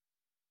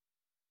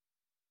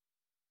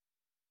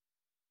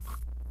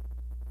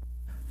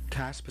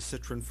Casper,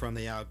 Citron from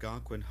the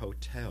Algonquin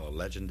Hotel,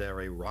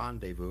 legendary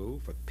rendezvous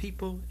for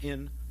people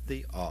in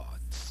the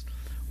arts.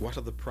 What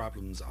are the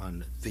problems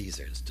on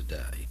visas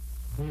today?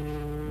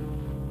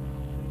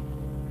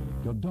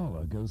 Your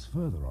dollar goes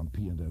further on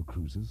P&O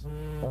cruises,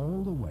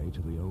 all the way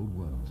to the old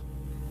world,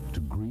 to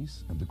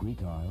Greece and the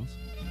Greek Isles,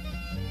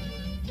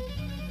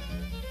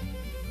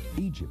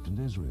 Egypt and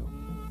Israel,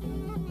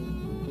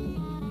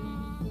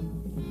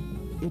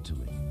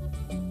 Italy,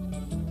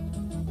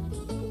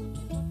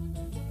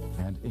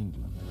 and England.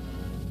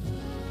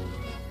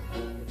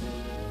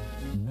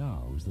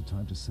 Now is the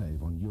time to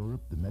save on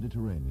Europe, the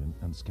Mediterranean,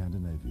 and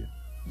Scandinavia.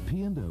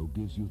 P&O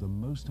gives you the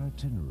most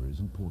itineraries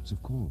and ports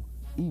of call.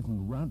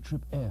 Even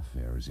round-trip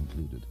airfare is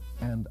included.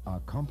 And our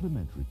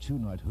complimentary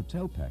 2-night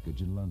hotel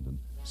package in London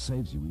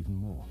saves you even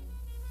more.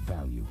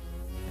 Value.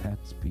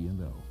 That's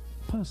P&O.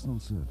 Personal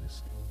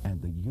service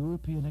and the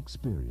European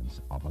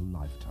experience of a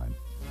lifetime.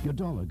 Your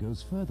dollar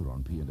goes further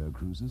on P&O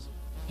cruises.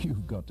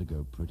 You've got to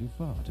go pretty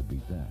far to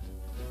beat that.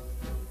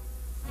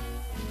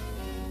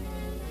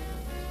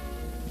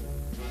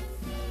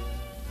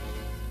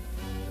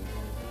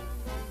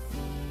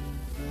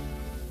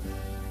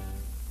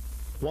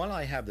 While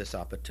I have this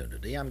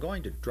opportunity, I'm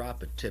going to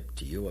drop a tip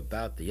to you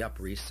about the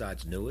Upper East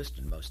Side's newest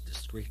and most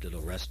discreet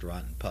little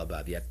restaurant and pub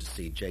I've yet to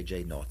see,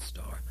 J.J. North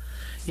Star.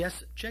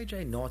 Yes,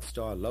 J.J. North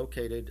Star,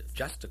 located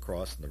just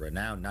across from the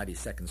renowned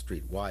 92nd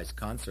Street Wise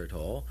Concert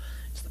Hall,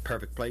 is the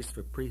perfect place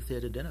for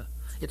pre-theater dinner.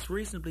 It's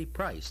reasonably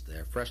priced.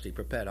 Their freshly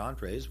prepared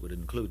entrees would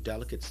include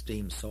delicate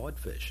steamed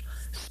swordfish,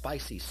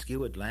 spicy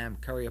skewered lamb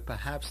curry, or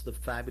perhaps the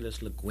fabulous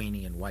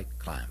linguine and white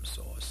clam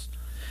sauce.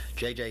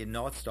 J.J.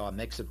 North Star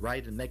makes it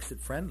right and makes it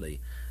friendly.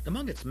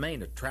 Among its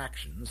main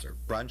attractions are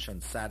brunch on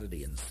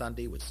Saturday and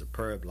Sunday with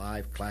superb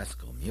live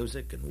classical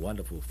music and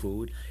wonderful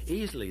food,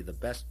 easily the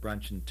best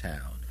brunch in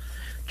town.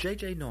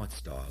 J.J. North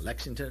Star,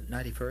 Lexington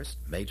 91st,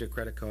 major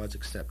credit cards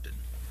accepted.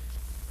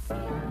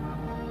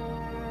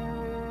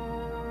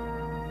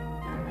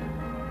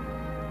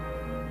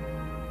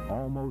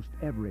 Almost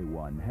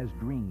everyone has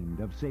dreamed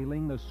of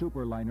sailing the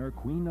superliner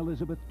Queen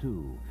Elizabeth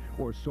II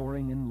or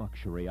soaring in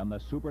luxury on the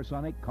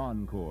supersonic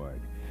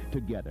Concorde.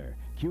 Together,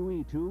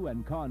 QE2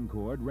 and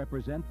Concorde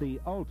represent the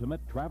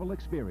ultimate travel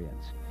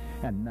experience.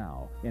 And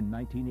now, in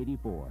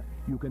 1984,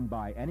 you can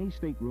buy any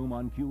stateroom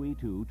on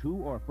QE2 to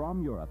or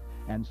from Europe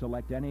and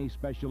select any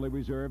specially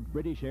reserved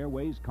British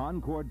Airways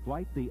Concorde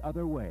flight the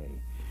other way.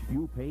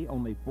 You pay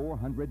only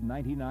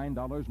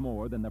 $499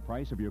 more than the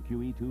price of your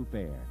QE2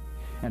 fare.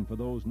 And for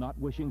those not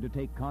wishing to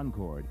take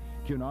Concorde,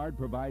 Cunard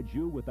provides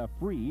you with a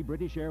free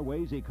British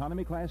Airways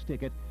economy class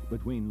ticket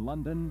between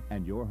London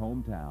and your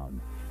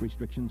hometown.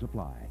 Restrictions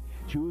apply.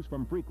 Choose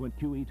from frequent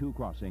QE2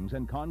 crossings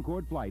and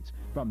Concorde flights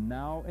from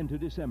now into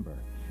December.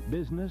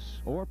 Business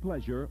or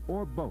pleasure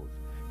or both.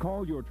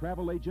 Call your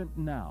travel agent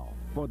now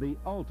for the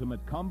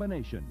ultimate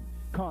combination,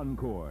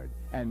 Concorde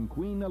and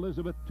Queen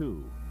Elizabeth II.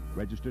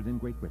 Registered in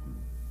Great Britain.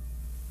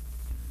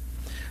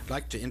 I'd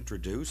like to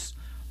introduce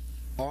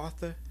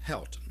Arthor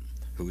Helton,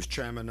 who is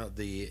chairman of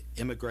the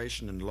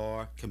Immigration and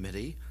Law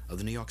Committee of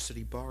the New York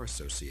City Bar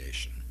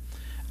Association,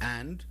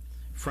 and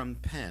from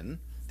Penn,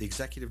 the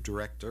executive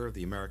director of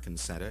the American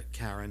Center,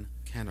 Karen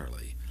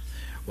Kennerly.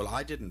 Well,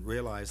 I didn't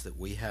realize that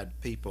we had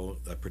people,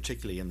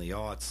 particularly in the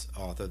arts,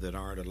 Arthur, that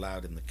aren't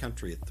allowed in the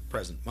country at the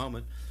present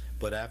moment,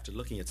 but after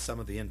looking at some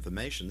of the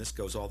information, this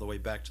goes all the way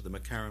back to the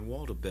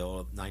McCarran-Walter Bill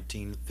of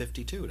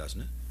 1952,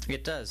 doesn't it?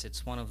 It does.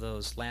 It's one of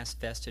those last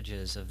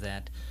vestiges of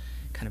that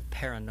kind of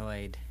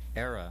paranoid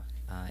era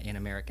in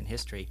American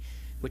history,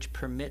 which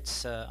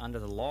permits, under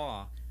the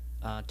law,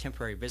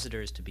 temporary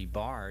visitors to be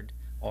barred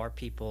or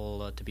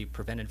people to be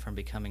prevented from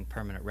becoming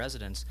permanent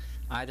residents,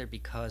 either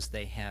because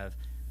they have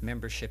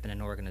membership in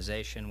an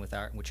organization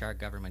which our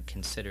government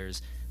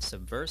considers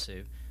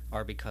subversive,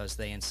 or because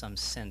they in some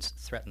sense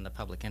threaten the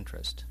public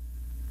interest.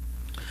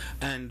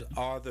 And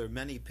are there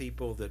many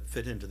people that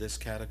fit into this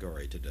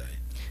category today?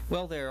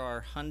 Well, there are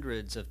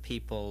hundreds of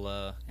people,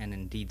 and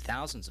indeed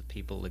thousands of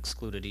people,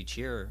 excluded each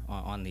year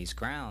on these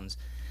grounds.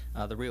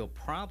 The real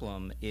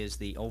problem is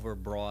the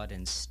overbroad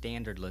and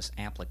standardless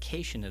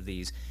application of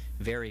these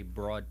very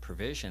broad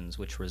provisions,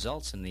 which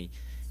results in the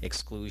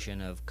exclusion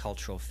of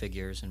cultural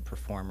figures and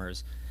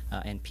performers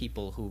and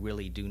people who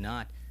really do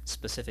not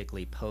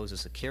specifically pose a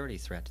security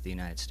threat to the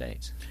United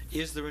States.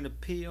 Is there an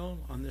appeal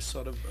on this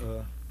sort of...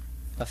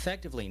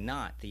 Effectively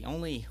not. The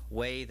only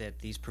way that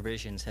these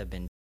provisions have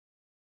been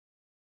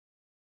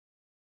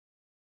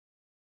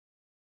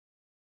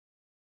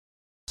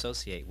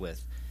associate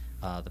with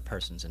the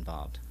persons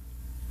involved.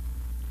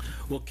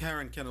 Well,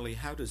 Karen Kennerly,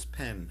 how does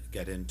Penn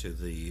get into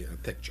the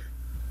picture?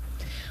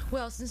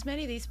 Well, since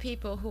many of these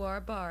people who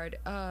are barred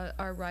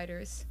are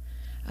writers,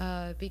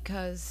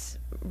 because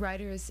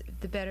writers,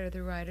 the better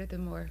the writer, the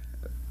more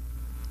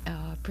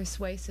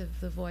persuasive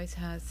the voice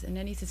has in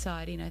any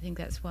society, and I think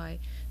that's why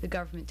the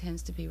government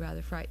tends to be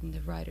rather frightened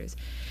of writers.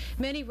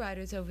 Many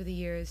writers over the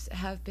years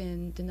have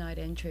been denied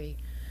entry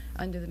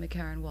under the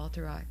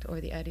McCarran-Walter Act or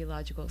the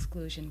ideological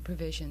exclusion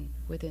provision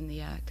within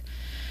the Act.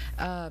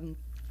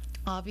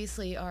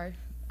 Obviously,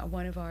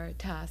 one of our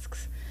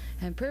tasks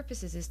and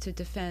purposes is to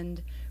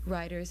defend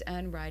writers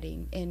and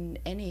writing in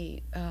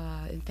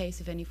face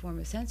of any form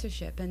of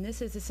censorship. And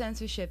this is a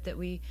censorship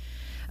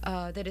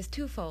that is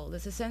twofold.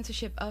 It's a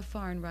censorship of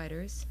foreign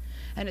writers,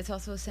 and it's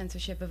also a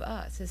censorship of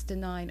us. It's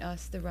denying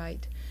us the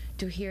right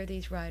to hear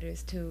these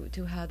writers,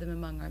 to have them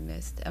among our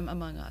midst,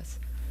 among us.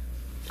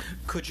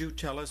 Could you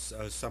tell us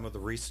some of the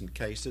recent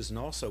cases? And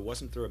also,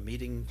 wasn't there a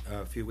meeting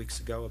a few weeks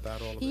ago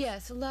about all of this?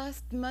 Yes,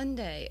 last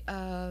Monday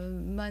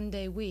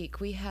week,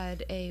 we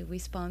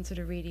sponsored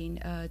a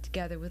reading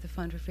together with the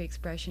Fund for Free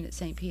Expression at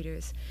St.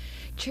 Peter's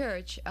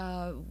Church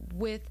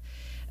with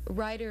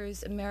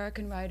writers,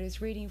 American writers,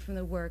 reading from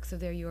the works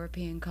of their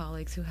European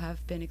colleagues who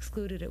have been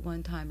excluded at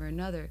one time or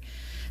another.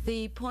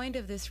 The point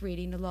of this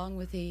reading, along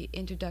with the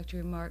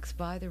introductory remarks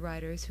by the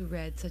writers who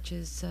read, such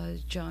as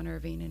John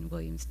Irving and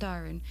William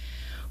Styron,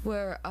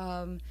 were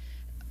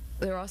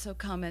there are also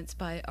comments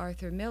by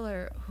Arthur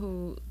Miller,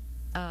 who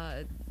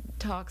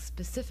talks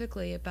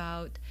specifically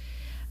about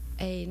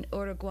an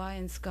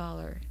Uruguayan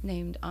scholar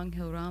named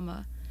Ángel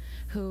Rama,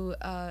 who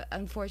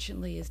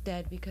unfortunately is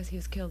dead because he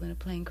was killed in a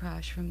plane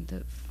crash from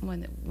the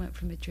one that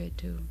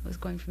was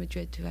going from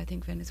Madrid to, I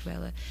think,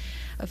 Venezuela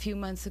a few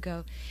months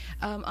ago.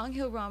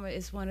 Ángel Rama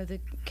is one of the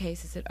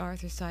cases that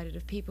Arthur cited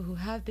of people who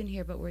have been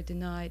here but were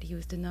denied. He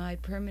was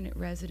denied permanent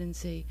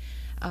residency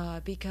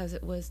because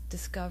it was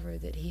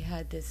discovered that he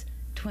had this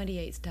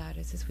 28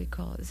 status, as we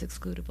call it, this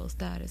excludable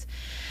status.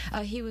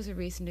 He was a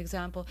recent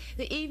example.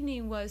 The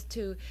evening was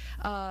to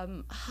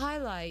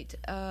highlight,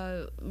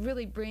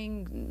 really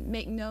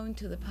make known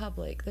to the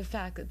public the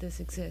fact that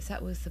this exists.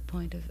 That was the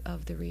point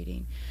of the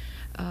reading.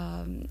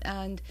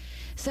 And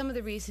some of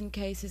the recent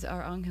cases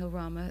are Ángel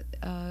Rama,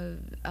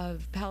 a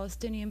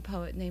Palestinian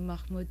poet named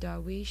Mahmoud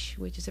Darwish,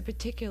 which is a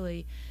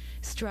particularly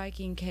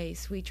striking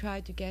case. We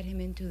tried to get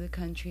him into the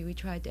country. We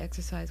tried to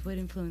exercise what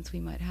influence we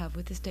might have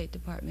with the State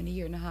Department a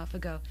year and a half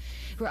ago.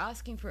 We're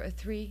asking for a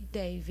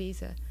 3-day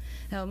visa.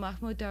 Now,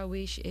 Mahmoud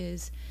Darwish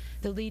is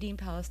the leading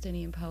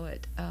Palestinian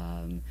poet,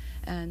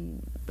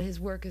 and his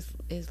work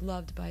is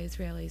loved by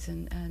Israelis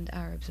and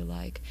Arabs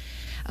alike.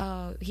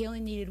 He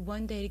only needed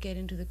 1 day to get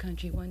into the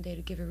country, 1 day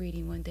to give a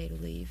reading, 1 day to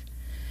leave.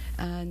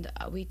 And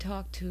we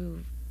talked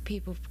to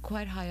people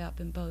quite high up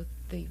in both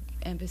the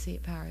embassy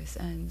at Paris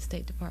and the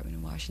State Department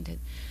in Washington,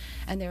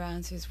 and their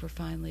answers were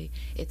finally,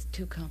 it's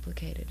too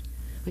complicated.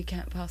 We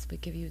can't possibly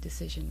give you a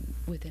decision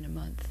within a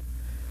month.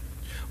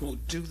 Well,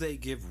 do they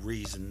give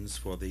reasons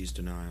for these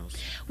denials?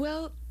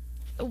 Well,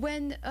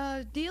 when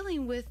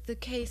dealing with the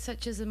case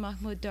such as a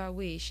Mahmoud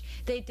Darwish,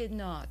 they did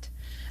not.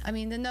 I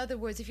mean, in other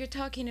words, if you're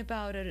talking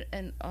about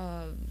an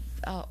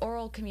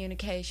oral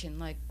communication,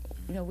 like,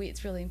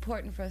 it's really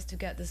important for us to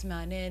get this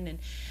man in,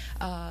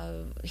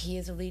 and he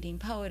is a leading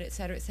poet,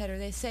 etc., etc.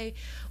 They say,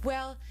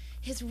 well,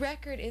 his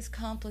record is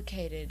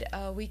complicated.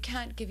 We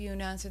can't give you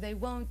an answer. They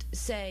won't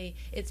say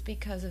it's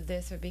because of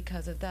this or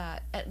because of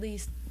that. At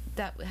least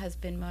that has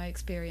been my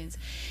experience.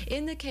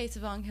 In the case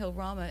of Ángel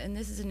Rama, and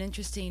this is an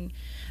interesting,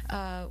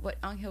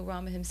 what Ángel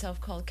Rama himself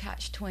called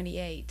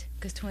catch-28,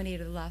 because 28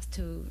 are the last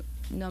two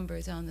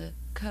numbers on the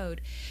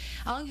code.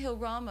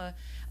 Ángel Rama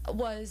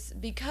was,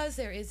 because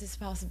there is this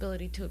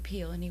possibility to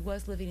appeal, and he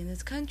was living in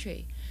this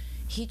country,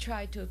 he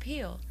tried to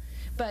appeal.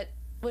 But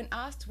when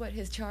asked what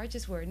his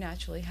charges were,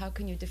 naturally, how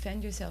can you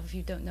defend yourself if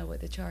you don't know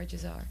what the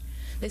charges are?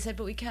 They said,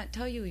 but we can't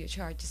tell you your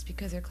charges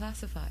because they're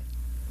classified.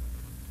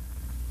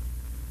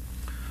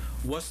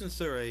 Wasn't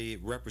there a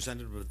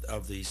representative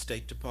of the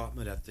State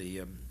Department at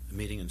the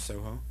meeting in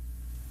Soho?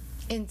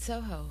 In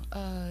Soho?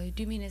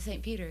 Do you mean in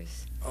St.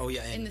 Peter's? Oh,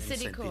 yeah, in the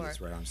city St. core.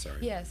 Peter's, right, I'm sorry.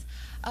 Yes.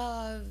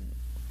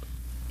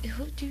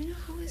 Do you know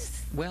who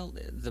is? Well,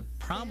 the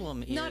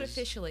problem is... Not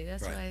officially,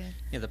 that's right. why...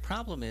 Yeah, the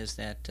problem is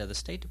that the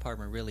State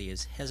Department really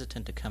is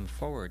hesitant to come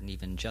forward and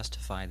even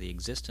justify the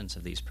existence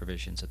of these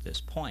provisions at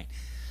this point.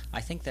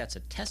 I think that's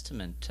a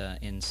testament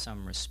in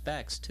some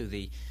respects to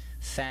the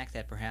fact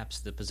that perhaps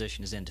the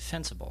position is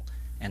indefensible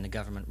and the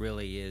government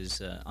really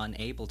is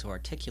unable to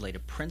articulate a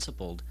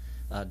principled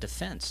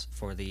defense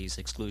for these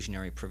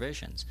exclusionary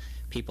provisions.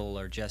 People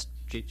are just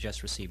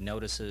receive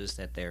notices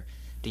that they're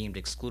deemed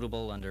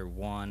excludable under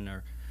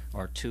one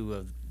or two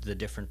of the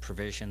different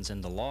provisions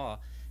in the law,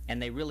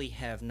 and they really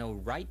have no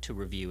right to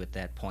review at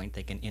that point.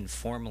 They can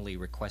informally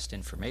request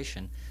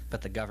information,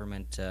 but the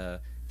government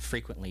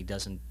frequently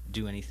doesn't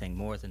do anything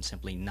more than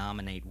simply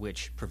nominate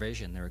which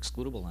provision they're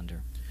excludable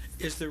under.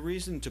 Is there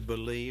reason to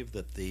believe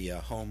that the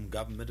home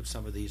government of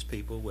some of these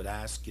people would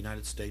ask the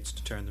United States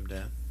to turn them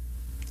down?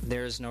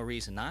 There's no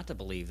reason not to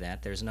believe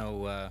that. There's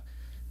no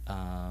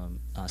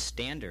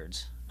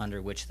standards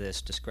under which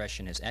this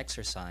discretion is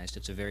exercised.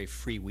 It's a very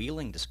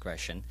freewheeling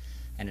discretion,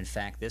 and in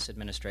fact this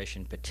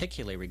administration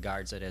particularly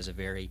regards it as a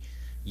very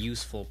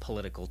useful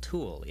political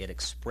tool. It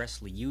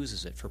expressly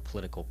uses it for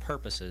political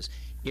purposes,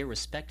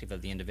 irrespective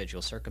of the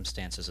individual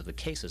circumstances of the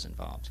cases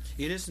involved.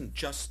 It isn't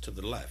just to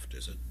the left,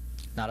 is it?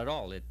 Not at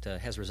all. It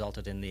has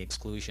resulted in the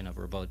exclusion of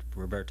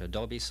Roberto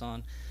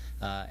D'Aubuisson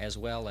as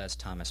well as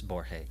Thomas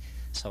Borge.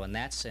 So in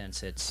that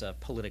sense, it's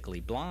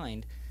politically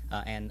blind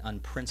and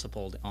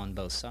unprincipled on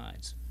both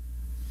sides.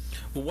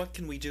 Well, what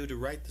can we do to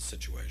right the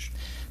situation?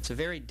 It's a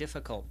very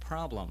difficult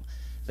problem.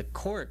 The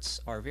courts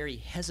are very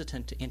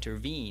hesitant to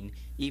intervene,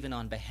 even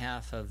on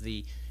behalf of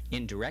the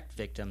indirect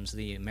victims,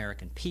 the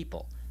American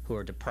people, who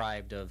are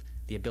deprived of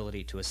the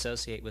ability to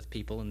associate with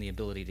people and the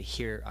ability to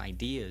hear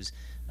ideas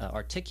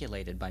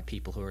articulated by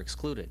people who are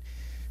excluded.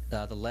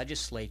 The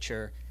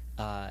legislature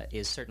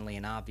is certainly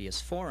an obvious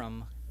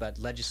forum, but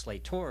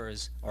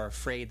legislators are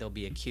afraid they'll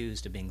be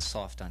accused of being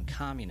soft on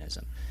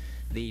communism.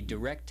 The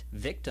direct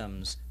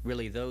victims,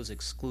 really those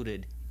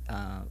excluded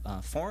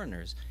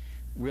foreigners,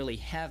 really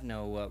have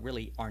no,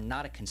 really are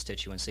not a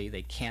constituency.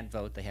 They can't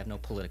vote. They have no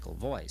political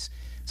voice.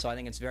 So I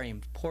think it's very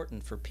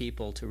important for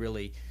people to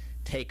really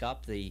take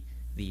up the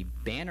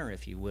banner,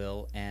 if you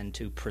will, and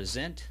to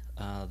present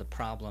the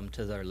problem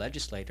to their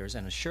legislators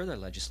and assure their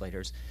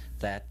legislators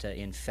that,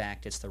 in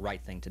fact, it's the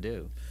right thing to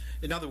do.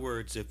 In other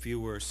words, if you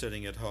were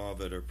sitting at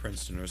Harvard or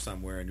Princeton or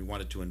somewhere and you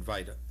wanted to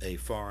invite a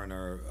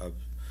foreigner of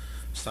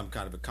some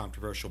kind of a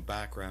controversial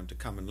background to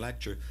come and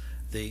lecture,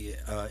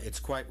 it's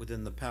quite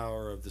within the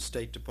power of the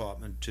State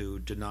Department to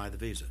deny the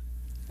visa.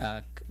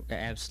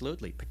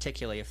 Absolutely,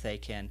 particularly if they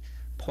can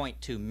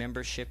point to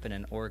membership in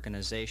an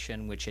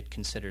organization which it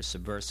considers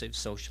subversive.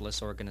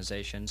 Socialist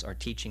organizations are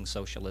teaching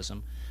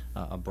socialism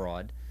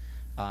abroad,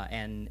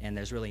 and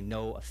there's really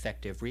no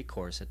effective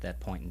recourse at that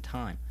point in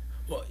time.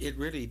 Well, it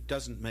really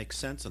doesn't make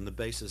sense on the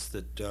basis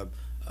that,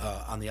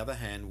 on the other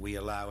hand, we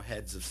allow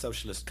heads of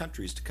socialist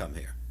countries to come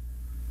here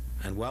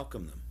and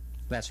welcome them.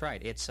 That's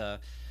right. It's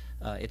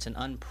an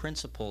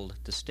unprincipled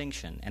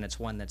distinction, and it's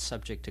one that's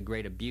subject to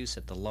great abuse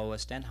at the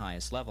lowest and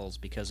highest levels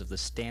because of the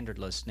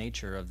standardless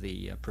nature of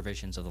the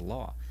provisions of the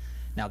law.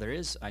 Now, there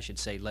is, I should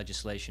say,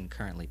 legislation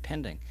currently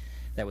pending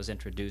that was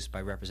introduced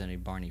by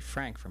Representative Barney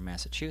Frank from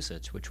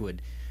Massachusetts, which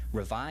would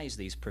revise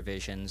these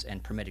provisions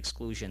and permit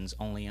exclusions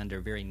only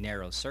under very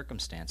narrow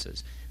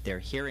circumstances. There are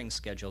hearings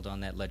scheduled on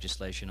that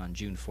legislation on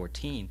June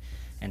 14,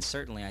 and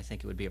certainly I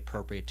think it would be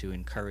appropriate to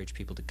encourage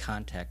people to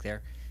contact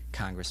their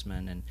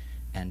congressmen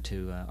and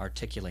to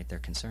articulate their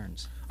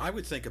concerns. I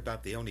would think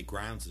about the only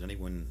grounds that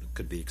anyone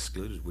could be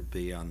excluded would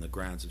be on the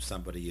grounds if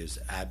somebody is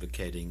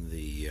advocating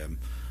the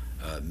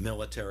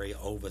military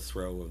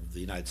overthrow of the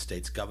United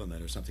States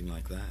government or something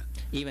like that.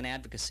 Even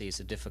advocacy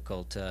is a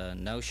difficult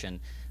notion.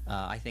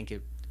 I think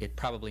it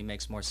probably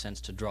makes more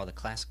sense to draw the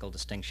classical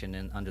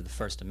distinction under the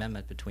First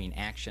Amendment between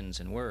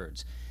actions and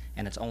words,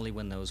 and it's only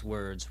when those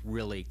words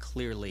really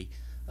clearly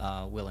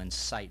will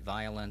incite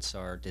violence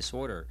or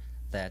disorder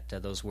that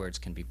those words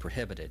can be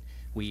prohibited.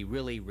 We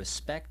really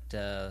respect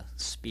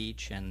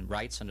speech and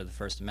rights under the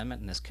First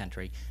Amendment in this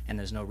country, and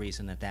there's no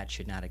reason that that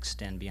should not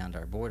extend beyond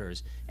our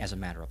borders as a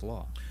matter of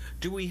law.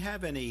 Do we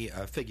have any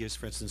figures,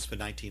 for instance, for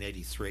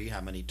 1983,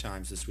 how many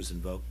times this was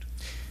invoked?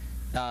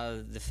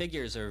 The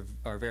figures are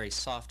very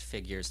soft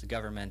figures. The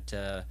government,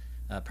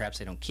 perhaps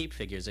they don't keep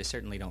figures, they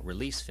certainly don't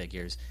release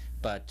figures,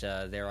 but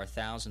there are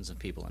thousands of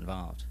people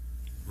involved.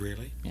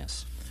 Really?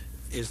 Yes.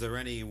 Is there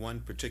any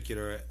one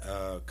particular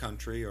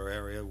country or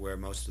area where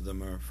most of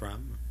them are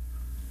from?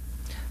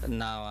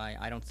 No,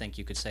 I don't think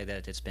you could say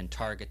that it's been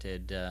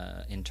targeted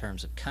in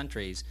terms of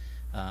countries.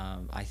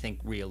 I think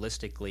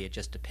realistically it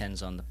just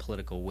depends on the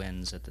political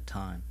winds at the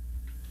time.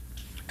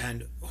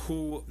 And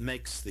who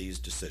makes these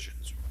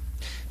decisions?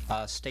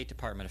 State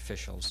Department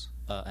officials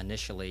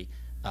initially,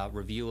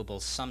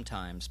 reviewable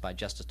sometimes by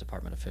Justice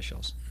Department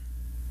officials.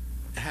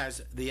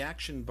 Has the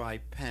action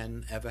by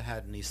Penn ever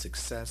had any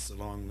success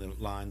along the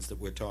lines that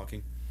we're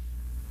talking?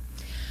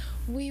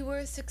 We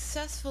were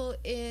successful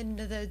in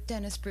the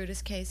Dennis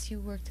Brutus case. You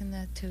worked in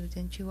that too,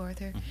 didn't you,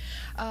 Arthur?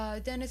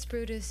 Dennis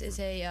Brutus is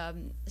a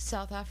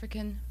South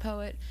African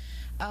poet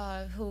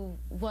who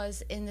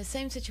was in the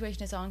same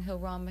situation as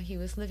Ángel Rama. He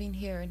was living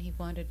here and he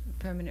wanted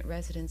permanent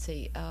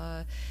residency.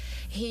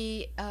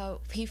 He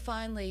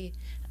finally...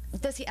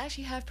 Does he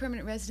actually have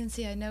permanent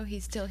residency? I know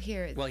he's still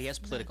here. Well, he has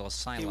political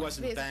asylum. He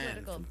wasn't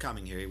banned from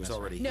coming here. He was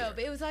already here. No,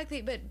 but it was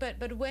likely.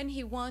 But when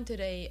he wanted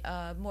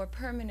a more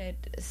permanent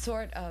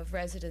sort of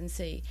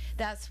residency,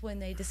 that's when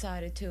they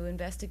decided to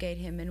investigate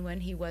him, and when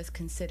he was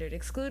considered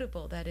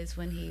excludable. That is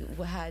when he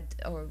had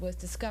or was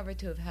discovered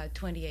to have had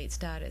 28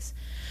 status.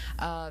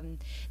 I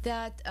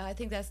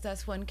think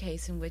that's one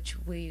case in which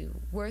we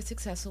were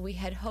successful. We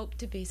had hoped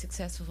to be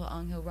successful for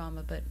Ángel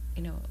Rama, but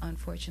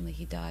unfortunately,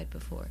 he died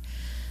before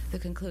the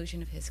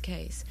conclusion of his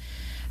case.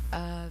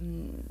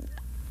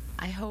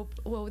 I hope,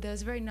 there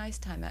was a very nice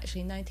time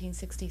actually. In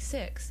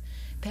 1966,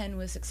 Penn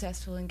was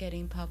successful in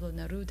getting Pablo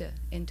Neruda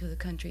into the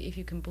country, if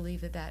you can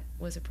believe that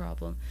was a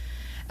problem.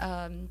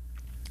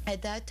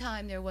 At that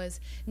time, there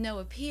was no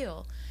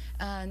appeal,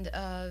 and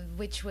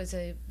which was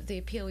the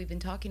appeal we've been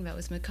talking about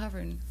was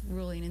McCarran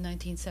ruling in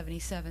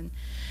 1977.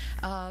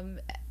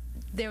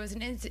 There was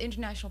an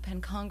International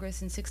Penn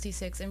Congress in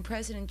 1966, and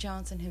President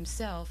Johnson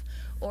himself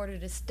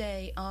ordered a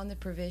stay on the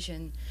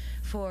provision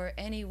for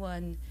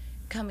anyone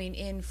coming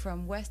in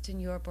from Western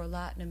Europe or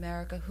Latin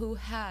America who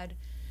had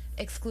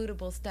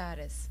excludable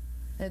status.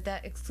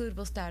 that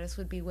excludable status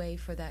would be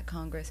waived for that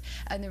Congress.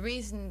 And the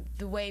reason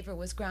the waiver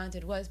was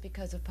granted was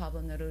because of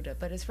Pablo Neruda.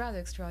 But it's rather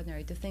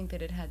extraordinary to think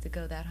that it had to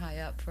go that high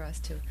up for us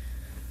to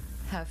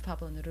have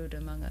Pablo Neruda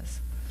among us.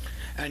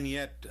 And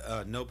yet,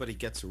 nobody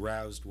gets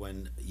aroused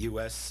when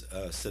U.S.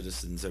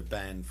 Citizens are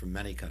banned from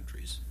many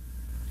countries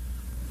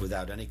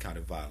without any kind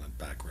of violent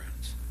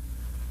backgrounds.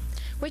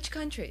 Which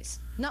countries?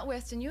 Not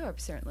Western Europe,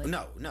 certainly.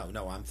 No.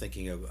 I'm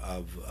thinking of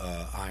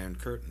Iron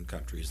Curtain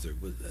countries.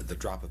 With the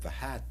drop of a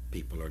hat,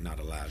 people are not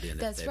allowed in.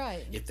 That's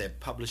right. If they've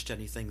published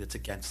anything that's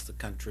against the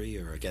country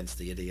or against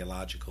the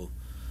ideological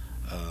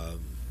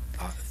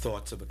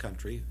thoughts of a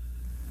country,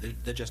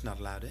 they're just not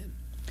allowed in.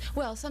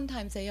 Well,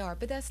 sometimes they are,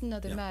 but that's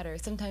another matter.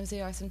 Sometimes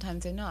they are,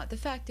 sometimes they're not. The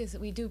fact is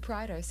that we do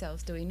pride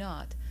ourselves, do we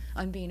not,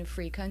 on being a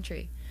free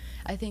country.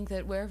 I think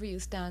that wherever you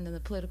stand on the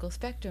political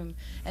spectrum,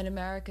 an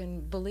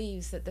American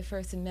believes that the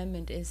First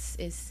Amendment is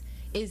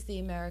the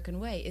American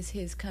way, is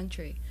his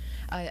country.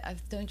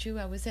 Don't you?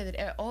 I would say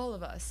that all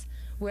of us,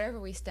 wherever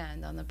we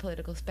stand on the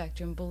political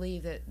spectrum,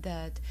 believe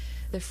that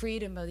the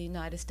freedom of the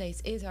United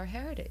States is our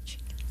heritage.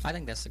 I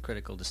think that's the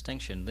critical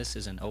distinction. This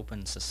is an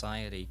open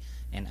society,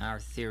 and our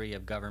theory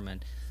of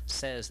government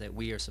says that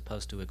we are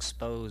supposed to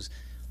expose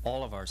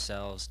all of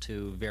ourselves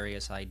to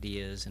various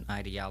ideas and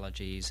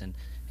ideologies and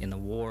in the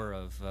war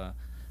of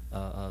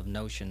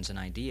notions and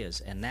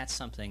ideas. And that's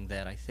something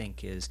that I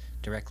think is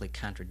directly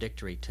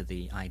contradictory to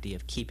the idea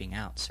of keeping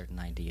out certain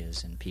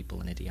ideas and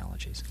people and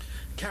ideologies.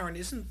 Karen,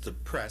 isn't the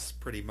press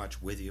pretty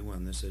much with you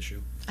on this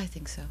issue? I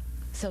think so.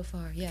 So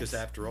far, yes. Because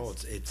after all,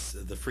 it's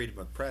the freedom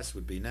of press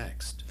would be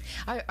next.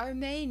 Our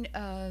main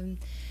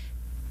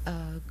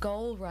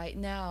goal right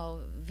now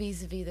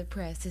vis-a-vis the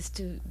press is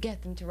to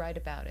get them to write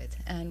about it,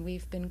 and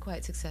we've been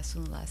quite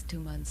successful in the last 2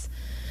 months.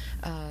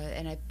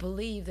 And I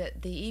believe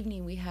that the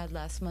evening we had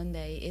last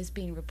Monday is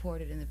being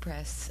reported in the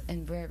press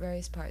in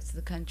various parts of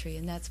the country,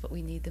 and that's what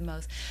we need the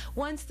most.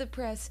 Once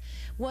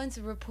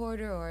a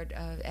reporter or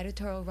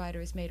editorial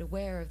writer is made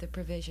aware of the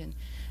provision,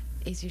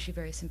 it's usually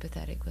very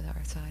sympathetic with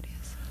our side,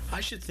 yes. I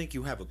should think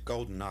you have a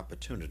golden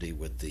opportunity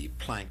with the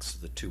planks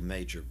of the two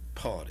major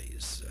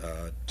parties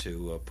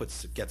to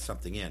get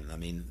something in. I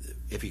mean,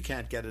 if you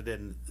can't get it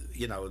in,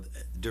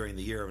 during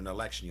the year of an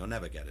election, you'll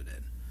never get it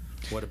in.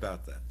 What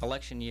about that?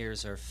 Election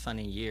years are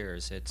funny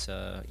years. It's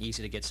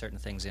easy to get certain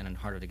things in and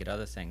harder to get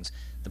other things.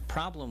 The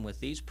problem with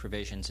these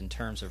provisions in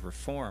terms of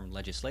reform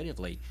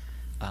legislatively,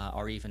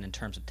 or even in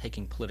terms of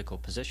taking political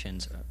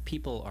positions,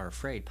 people are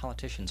afraid,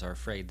 politicians are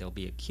afraid they'll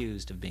be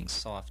accused of being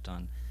soft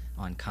on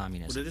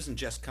communism. Well, it isn't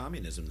just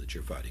communism that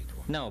you're fighting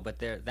for. No, but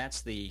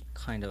that's the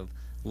kind of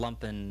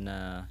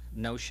lumpen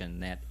notion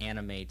that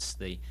animates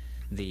the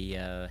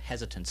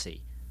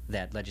hesitancy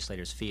that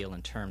legislators feel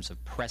in terms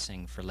of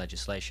pressing for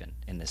legislation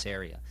in this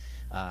area.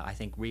 I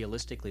think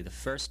realistically the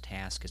first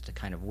task is to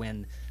kind of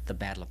win the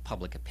battle of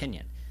public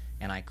opinion,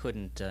 and I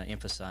couldn't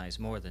emphasize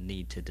more the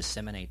need to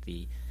disseminate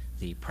the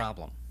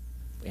problem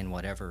in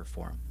whatever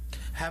form.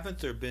 Haven't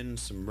there been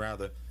some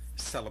rather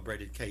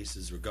celebrated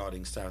cases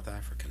regarding South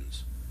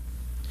Africans?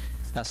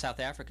 Now, South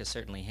Africa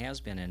certainly has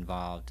been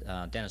involved.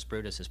 Dennis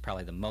Brutus is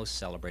probably the most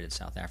celebrated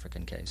South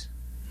African case.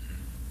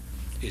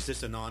 Is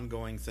this an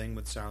ongoing thing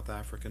with South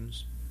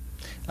Africans?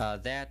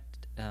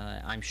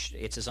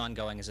 It's as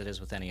ongoing as it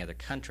is with any other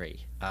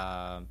country.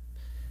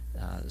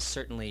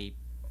 Certainly,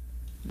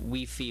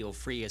 we feel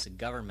free as a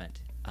government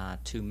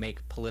to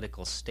make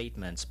political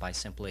statements by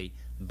simply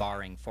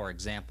barring, for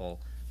example,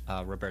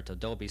 Roberto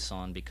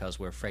D'Aubisson because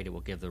we're afraid it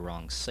will give the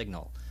wrong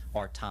signal,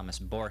 or Thomas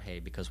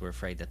Borge because we're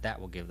afraid that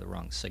will give the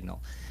wrong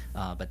signal.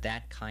 But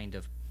that kind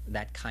of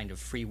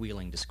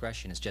freewheeling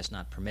discretion is just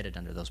not permitted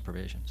under those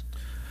provisions.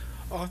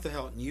 Arthur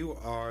Helton, you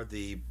are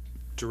the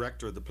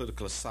director of the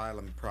Political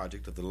Asylum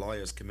Project of the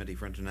Lawyers Committee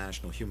for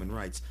International Human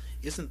Rights.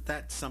 Isn't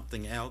that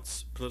something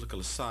else? Political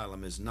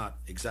asylum is not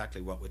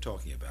exactly what we're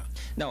talking about.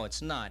 No,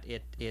 it's not.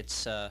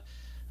 It's the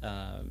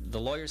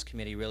Lawyers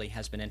Committee really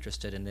has been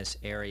interested in this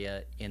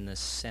area in the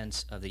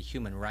sense of the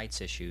human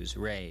rights issues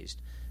raised,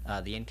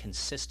 the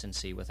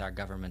inconsistency with our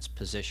government's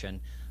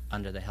position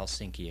under the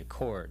Helsinki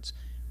Accords,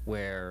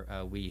 where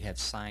we have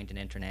signed an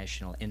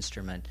international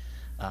instrument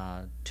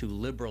to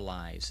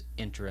liberalize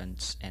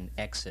entrance and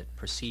exit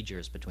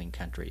procedures between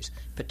countries,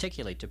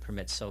 particularly to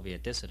permit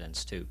Soviet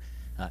dissidents to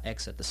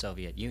exit the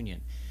Soviet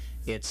Union.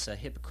 It's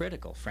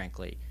hypocritical,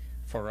 frankly,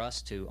 for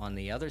us to, on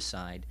the other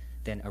side,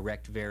 then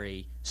erect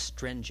very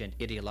stringent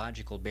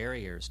ideological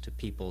barriers to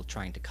people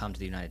trying to come to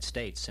the United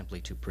States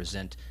simply to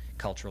present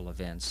cultural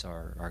events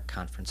or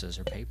conferences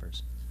or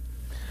papers.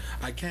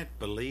 I can't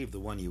believe the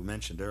one you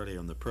mentioned earlier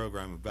on the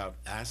program about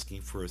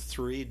asking for a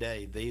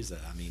 3-day visa.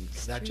 I mean,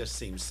 that just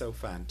seems so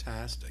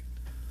fantastic.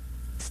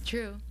 It's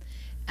true.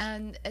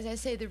 And as I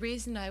say, the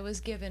reason I was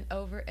given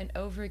over and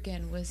over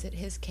again was that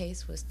his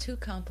case was too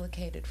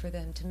complicated for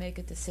them to make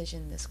a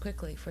decision this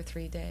quickly for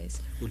 3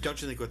 days. Well,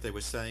 don't you think what they were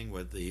saying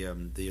with the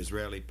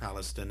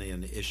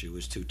Israeli-Palestinian issue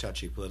was too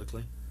touchy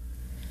politically?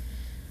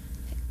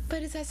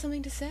 But is that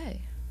something to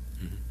say?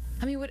 Mm-hmm.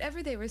 I mean,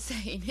 whatever they were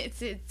saying,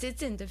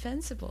 it's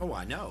indefensible. Oh,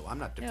 I know. I'm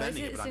not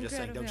defending it, but I'm just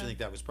saying, don't you think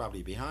that was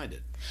probably behind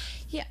it?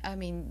 Yeah, I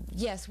mean,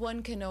 yes,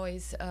 one can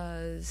always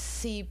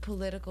see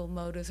political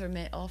motives, or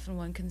often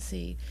one can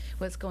see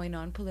what's going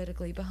on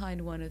politically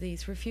behind one of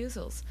these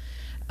refusals.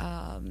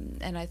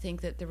 And I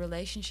think that the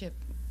relationship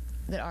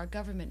that our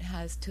government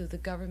has to the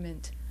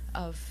government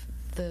of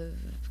the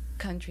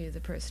country of the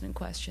person in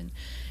question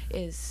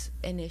is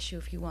an issue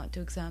if you want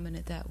to examine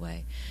it that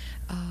way.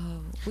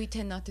 We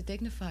tend not to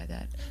dignify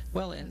that.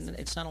 Well, and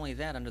it's not only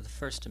that. Under the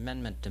First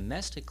Amendment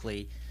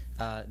domestically,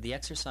 the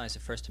exercise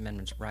of First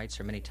Amendment rights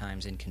are many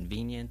times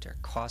inconvenient or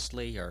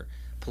costly or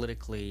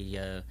politically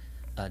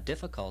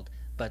difficult,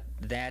 but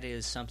that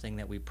is something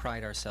that we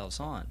pride ourselves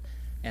on.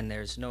 And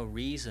there's no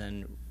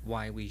reason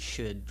why we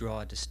should draw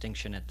a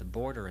distinction at the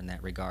border in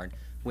that regard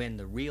when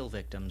the real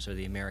victims are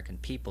the American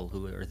people,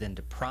 who are then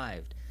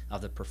deprived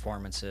of the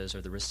performances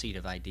or the receipt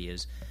of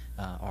ideas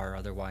or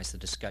otherwise the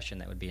discussion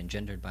that would be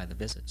engendered by the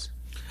visits.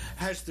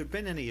 Has there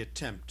been any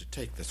attempt to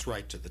take this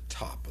right to the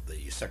top of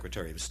the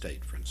Secretary of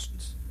State, for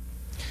instance?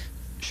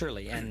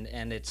 Surely,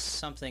 and it's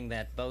something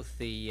that both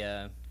the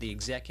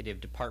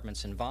executive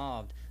departments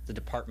involved, the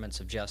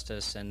Departments of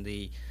Justice and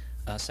the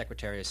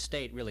Secretary of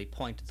State, really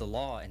point to the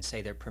law and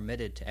say they're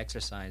permitted to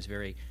exercise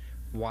very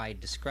wide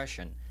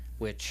discretion,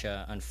 which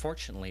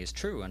unfortunately is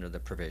true under the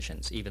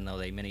provisions, even though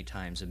they many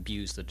times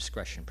abuse the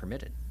discretion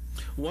permitted.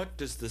 What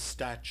does the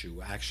statute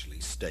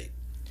actually state?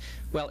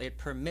 Well, it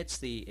permits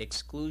the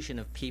exclusion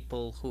of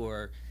people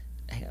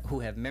who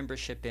have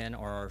membership in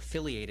or are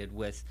affiliated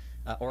with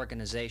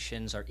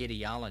organizations or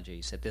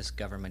ideologies that this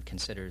government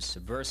considers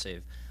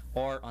subversive,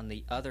 or, on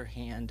the other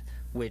hand,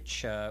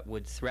 which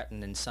would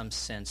threaten in some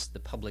sense the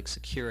public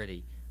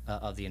security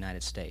of the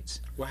United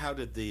States. Well, how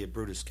did the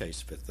Brutus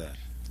case fit that?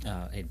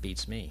 It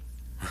beats me.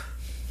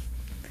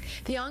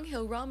 The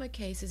Ángel Rama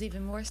case is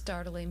even more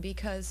startling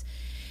because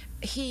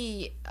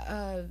he,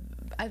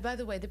 by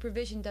the way, the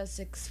provision does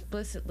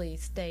explicitly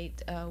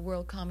state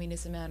world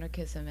communism,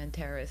 anarchism, and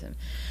terrorism.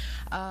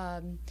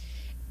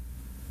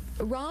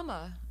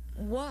 Rama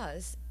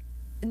was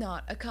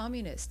not a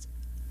communist.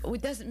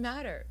 It doesn't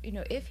matter,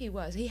 if he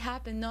was. He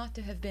happened not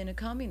to have been a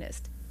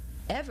communist,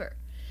 ever.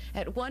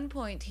 At one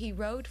point, he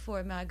wrote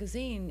for a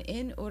magazine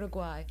in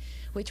Uruguay,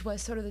 which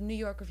was sort of the New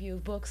York Review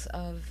of Books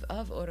of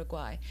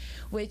Uruguay,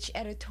 which,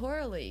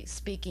 editorially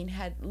speaking,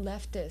 had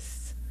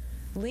leftist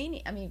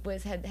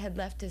had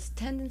leftist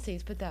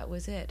tendencies, but that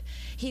was it.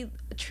 He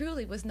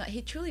truly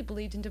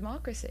believed in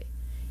democracy.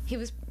 He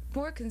was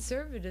more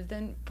conservative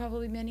than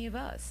probably many of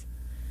us.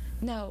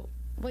 Now,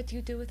 what do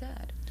you do with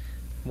that?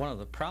 One of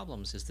the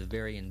problems is the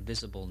very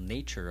invisible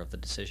nature of the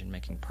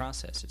decision-making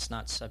process. It's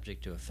not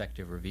subject to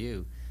effective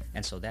review,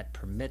 and so that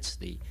permits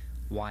the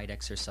wide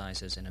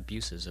exercises and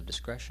abuses of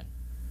discretion.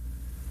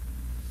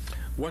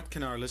 What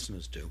can our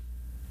listeners do?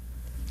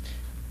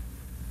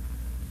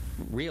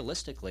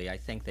 Realistically, I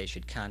think they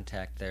should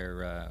contact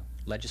their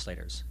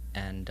legislators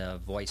and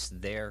voice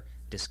their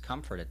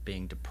discomfort at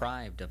being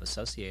deprived of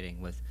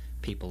associating with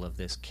people of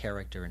this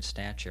character and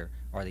stature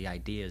or the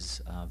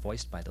ideas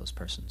voiced by those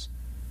persons.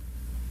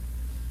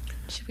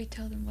 Should we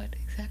tell them what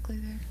exactly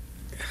they're...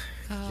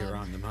 You're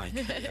on the mic.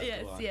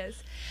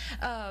 Yes.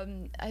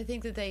 I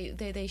think that they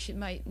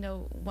might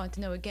want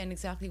to know again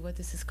exactly what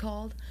this is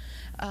called.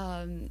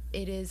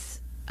 It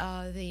is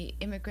the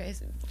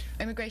Immigration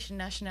and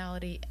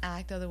Nationality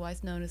Act,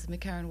 otherwise known as the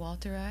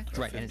McCarran-Walter Act.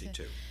 Right.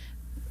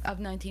 Of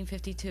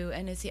 1952,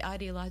 and it's the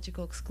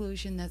ideological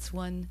exclusion. That's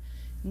one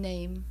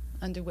name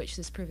under which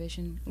this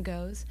provision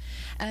goes.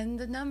 And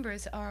the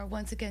numbers are,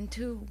 once again,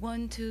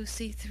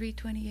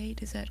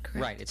 212C328, is that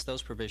correct? Right, it's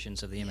those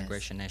provisions of the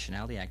Immigration and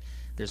Nationality Act.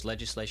 There's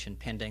legislation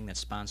pending that's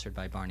sponsored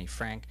by Barney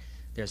Frank.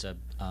 There's a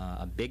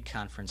big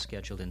conference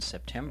scheduled in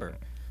September,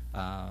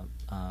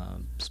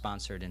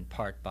 sponsored in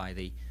part by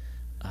the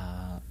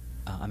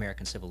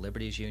American Civil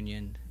Liberties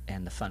Union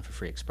and the Fund for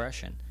Free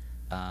Expression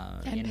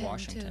in Penn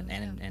Washington, too,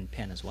 and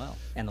Penn as well,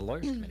 and the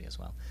Lawyers Committee as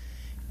well.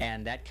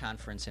 And that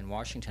conference in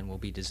Washington will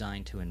be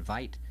designed to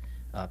invite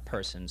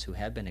persons who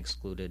have been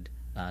excluded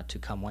to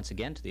come once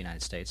again to the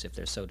United States if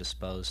they're so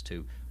disposed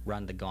to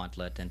run the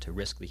gauntlet and to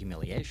risk the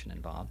humiliation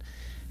involved.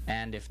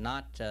 And if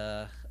not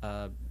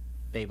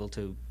able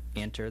to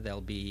enter,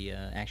 they'll be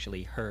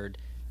actually heard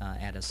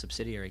at a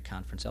subsidiary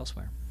conference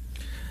elsewhere.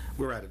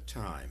 We're out of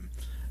time.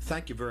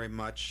 Thank you very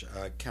much,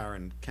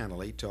 Karen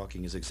Kennerly,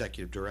 talking as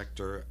Executive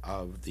Director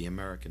of the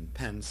American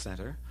Penn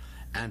Center,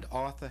 and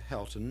Arthor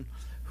Helton,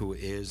 who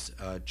is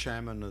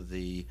chairman of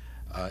the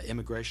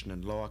Immigration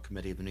and Law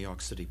Committee of the New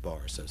York City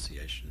Bar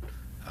Association.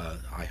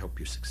 I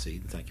hope you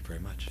succeed. Thank you very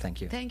much. Thank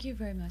you. Thank you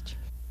very much.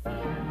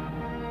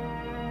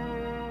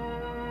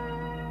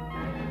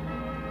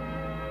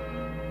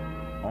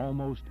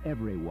 Almost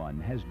everyone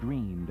has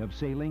dreamed of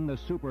sailing the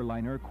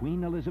superliner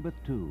Queen Elizabeth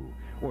II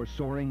or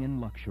soaring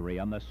in luxury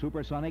on the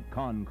supersonic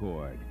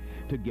Concorde.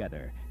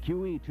 Together,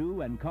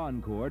 QE2 and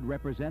Concorde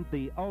represent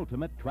the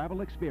ultimate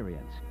travel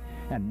experience.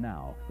 And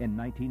now, in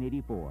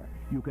 1984,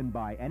 you can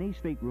buy any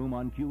stateroom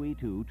on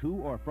QE2 to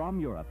or from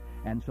Europe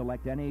and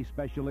select any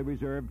specially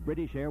reserved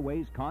British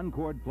Airways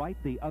Concorde flight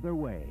the other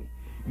way.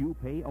 You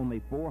pay only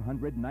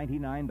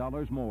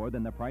 $499 more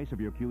than the price of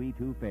your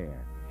QE2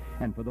 fare.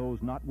 And for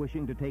those not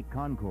wishing to take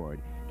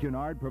Concorde,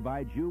 Cunard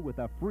provides you with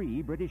a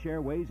free British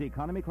Airways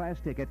economy class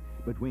ticket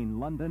between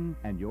London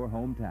and your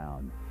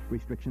hometown.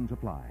 Restrictions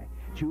apply.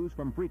 Choose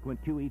from frequent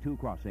QE2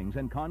 crossings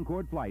and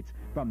Concorde flights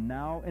from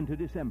now into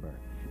December.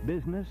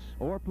 Business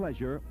or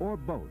pleasure or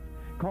both.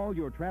 Call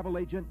your travel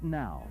agent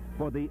now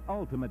for the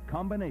ultimate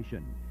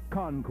combination,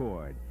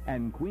 Concorde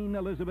and Queen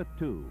Elizabeth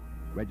II.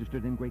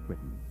 Registered in Great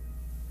Britain.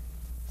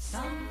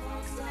 Some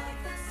folks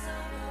like the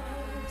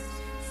suburbs,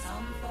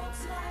 some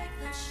folks like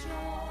the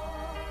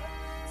shore,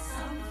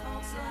 some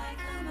folks like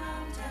the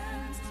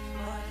mountains,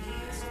 but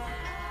here's what I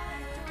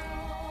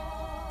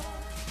adore.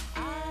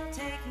 I'll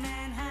take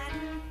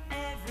Manhattan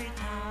every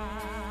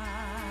time.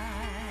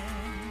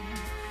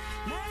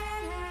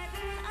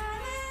 Manhattan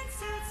Island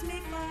suits me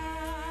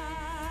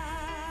fine.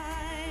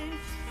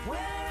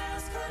 Where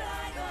else could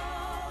I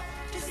go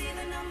to see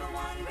the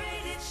 #1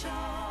 rated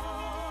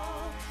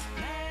show?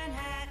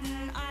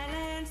 Manhattan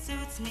Island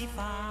suits me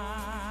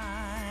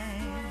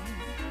fine.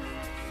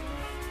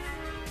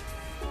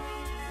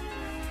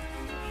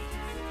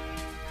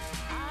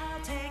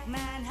 I'll take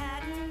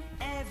Manhattan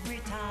every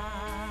time.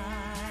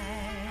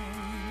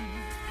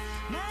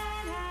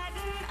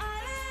 Manhattan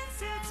Island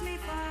suits me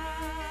fine.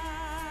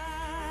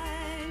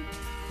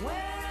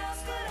 Where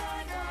else could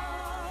I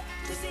go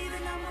to see the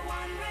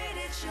 #1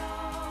 rated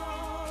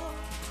show?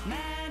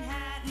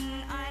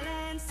 Manhattan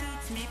Island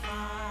suits me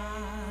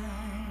fine.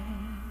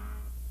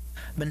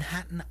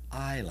 Manhattan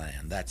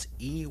Eyeland, that's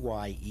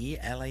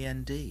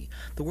E-Y-E-L-A-N-D,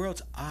 the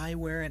world's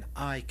eyewear and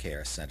eye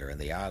care center in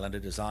the island.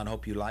 It is on.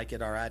 Hope you like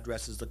it. Our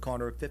address is the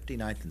corner of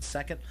 59th and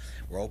 2nd.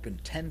 We're open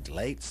 10 to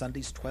 8,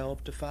 Sundays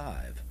 12 to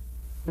 5.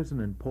 There's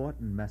an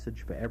important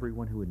message for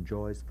everyone who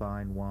enjoys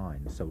fine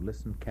wine, so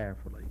listen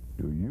carefully.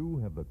 Do you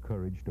have the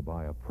courage to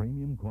buy a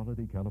premium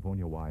quality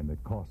California wine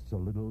that costs a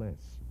little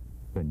less?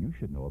 Then you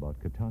should know about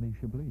Catani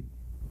Chablis.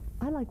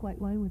 I like white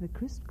wine with a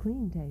crisp,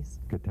 clean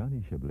taste.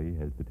 Catani Chablis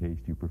has the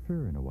taste you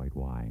prefer in a white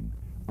wine.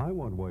 I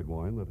want white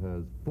wine that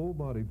has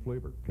full-bodied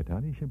flavor.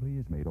 Catani Chablis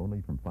is made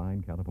only from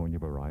fine California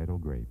varietal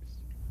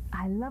grapes.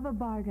 I love a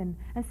bargain,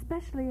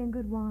 especially in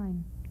good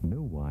wine.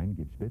 No wine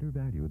gives better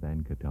value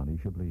than Catani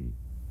Chablis.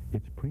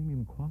 It's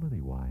premium quality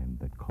wine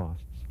that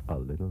costs a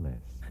little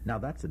less. Now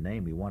that's a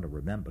name you want to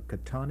remember,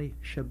 Catani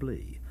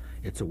Chablis.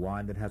 It's a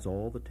wine that has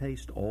all the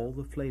taste, all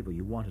the flavor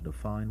you want in a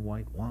fine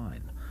white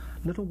wine.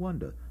 Little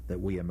wonder that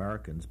we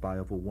Americans buy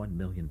over 1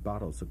 million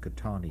bottles of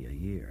Catani a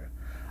year.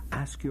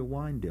 Ask your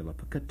wine dealer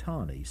for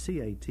Catani,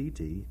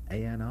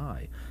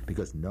 C-A-T-T-A-N-I,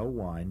 because no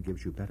wine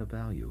gives you better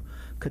value.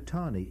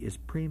 Catani is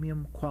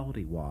premium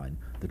quality wine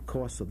that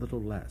costs a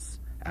little less.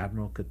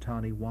 Admiral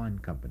Catani Wine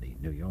Company,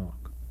 New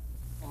York.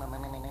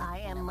 I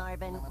am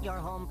Marvin, your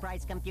home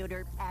price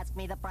computer. Ask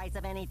me the price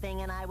of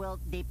anything and I will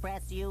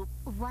depress you.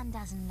 1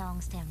 dozen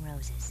long stem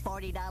roses.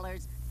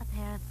 $40. A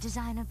pair of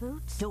designer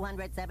boots.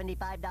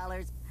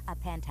 $275. A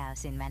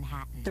penthouse in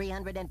Manhattan.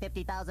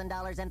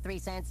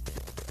 $350,000.03.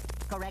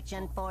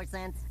 Correction, 4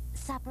 cents.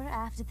 Supper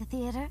after the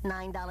theater.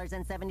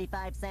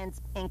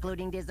 $9.75,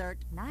 including dessert.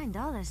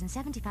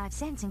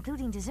 $9.75,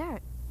 including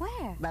dessert.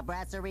 Where? The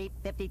Brasserie,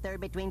 53rd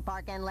between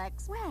Park and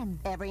Lex. When?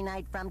 Every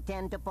night from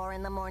 10 to 4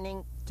 in the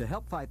morning. To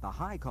help fight the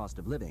high cost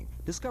of living,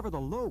 discover the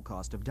low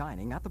cost of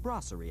dining at the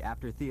Brasserie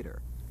after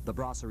theater. The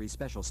Brasserie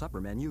Special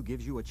Supper menu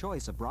gives you a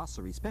choice of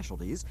Brasserie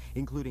specialties,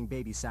 including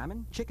baby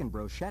salmon, chicken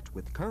brochette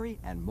with curry,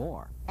 and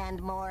more.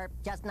 And more.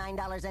 Just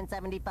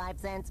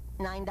 $9.75.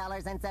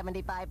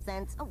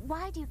 $9.75.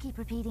 Why do you keep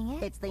repeating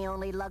it? It's the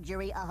only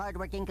luxury a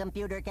hardworking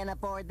computer can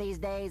afford these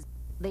days.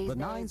 The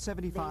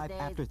 $9.75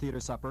 after theater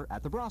supper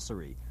at the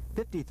Brasserie,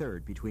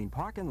 53rd between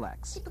Park and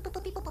Lex.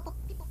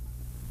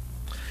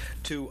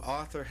 To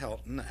Arthor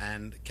Helton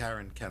and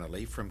Karen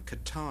Kennerly from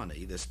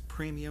Catani, this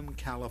premium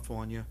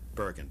California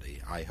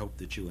Burgundy. I hope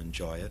that you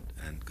enjoy it,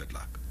 and good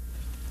luck.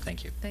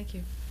 Thank you. Thank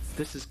you.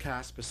 This is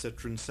Casper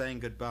Citron saying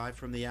goodbye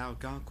from the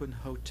Algonquin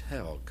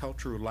Hotel,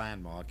 cultural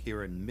landmark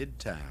here in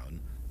Midtown,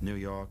 New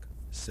York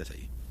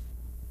City.